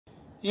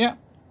Yeah.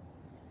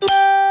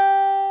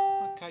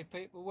 Okay,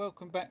 people,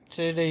 welcome back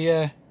to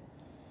the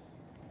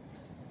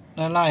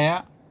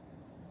layout,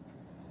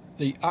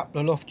 the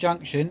Upler Loft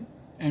Junction,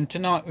 and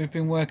tonight we've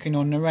been working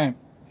on the ramp.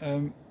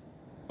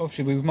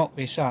 Obviously we mocked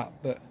this up,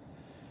 but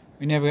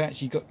we never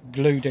actually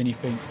glued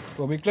anything.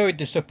 Well, we glued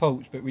the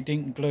supports, but we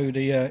didn't glue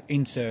the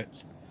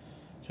inserts.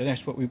 So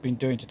that's what we've been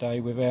doing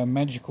today with our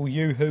magical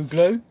Yoo-Hoo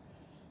glue.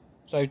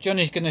 So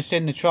Johnny's going to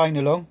send the train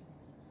along,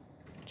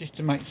 just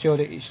to make sure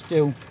that it's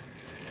still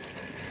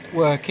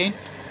working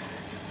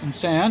and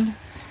sound.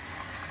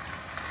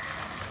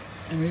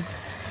 And it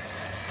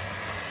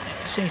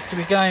seems to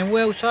be going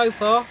well so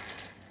far.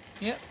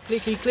 Yep,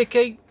 clicky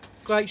clicky,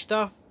 great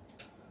stuff.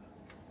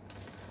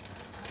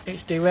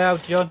 It's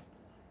derailed, John.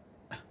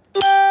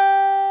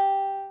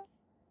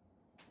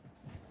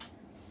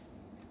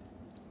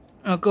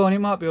 Oh, go on, it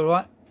might be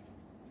alright.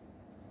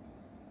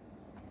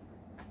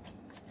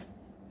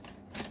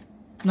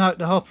 No,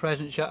 the hopper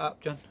hasn't shut up,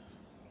 John.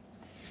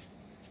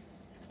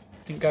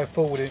 Didn't go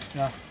forward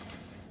enough.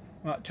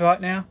 Right, try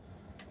it now.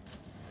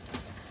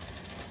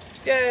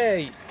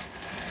 Yay!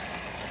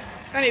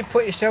 And it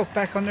put itself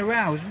back on the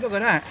rails. Look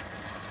at that.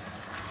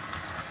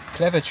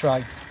 Clever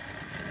train.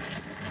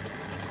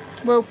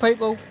 Well,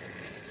 people,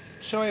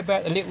 sorry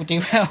about the little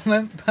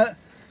derailment, but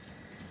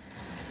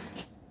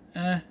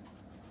I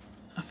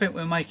think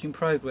we're making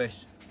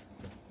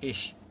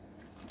progress-ish.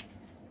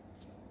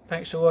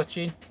 Thanks for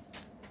watching.